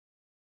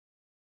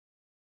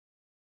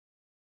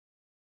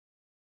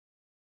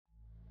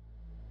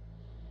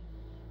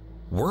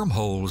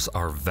Wormholes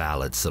are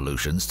valid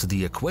solutions to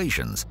the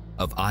equations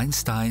of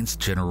Einstein's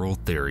general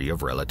theory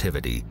of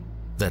relativity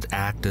that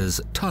act as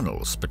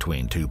tunnels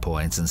between 2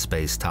 points in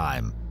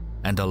space-time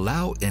and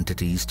allow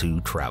entities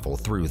to travel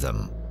through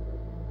them.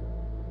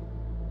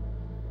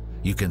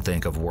 You can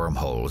think of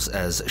wormholes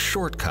as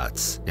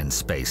shortcuts in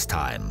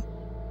space-time.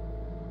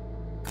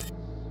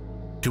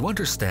 To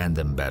understand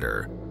them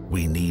better,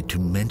 we need to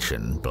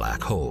mention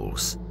black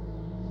holes.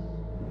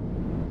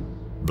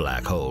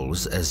 Black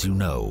holes, as you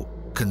know,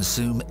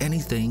 consume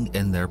anything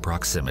in their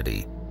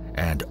proximity,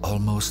 and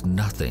almost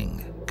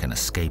nothing can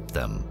escape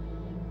them.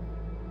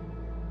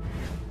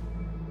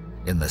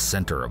 In the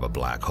center of a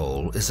black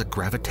hole is a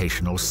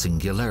gravitational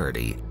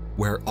singularity,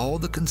 where all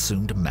the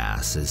consumed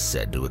mass is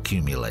said to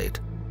accumulate.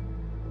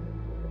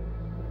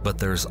 But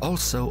there's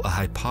also a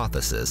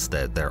hypothesis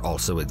that there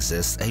also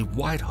exists a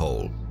white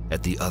hole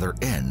at the other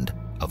end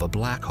of a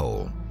black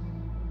hole.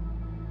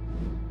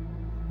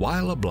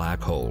 While a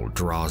black hole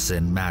draws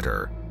in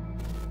matter,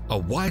 a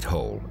white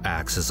hole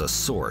acts as a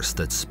source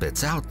that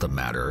spits out the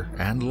matter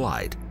and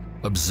light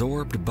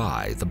absorbed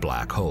by the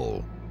black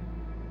hole.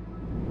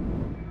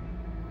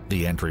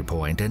 The entry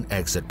point and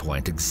exit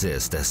point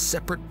exist as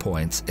separate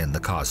points in the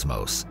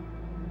cosmos.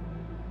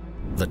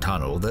 The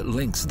tunnel that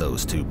links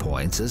those 2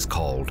 points is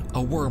called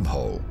a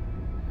wormhole,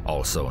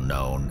 also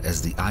known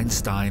as the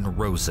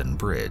Einstein-Rosen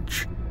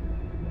bridge.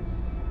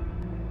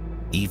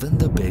 Even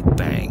the Big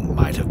Bang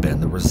might have been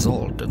the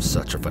result of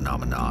such a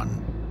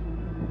phenomenon.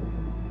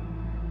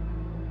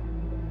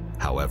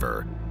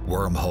 However,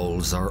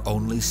 wormholes are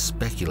only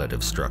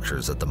speculative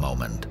structures at the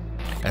moment,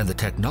 and the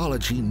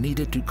technology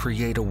needed to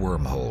create a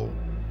wormhole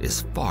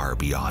is far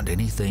beyond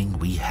anything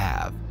we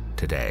have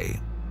today.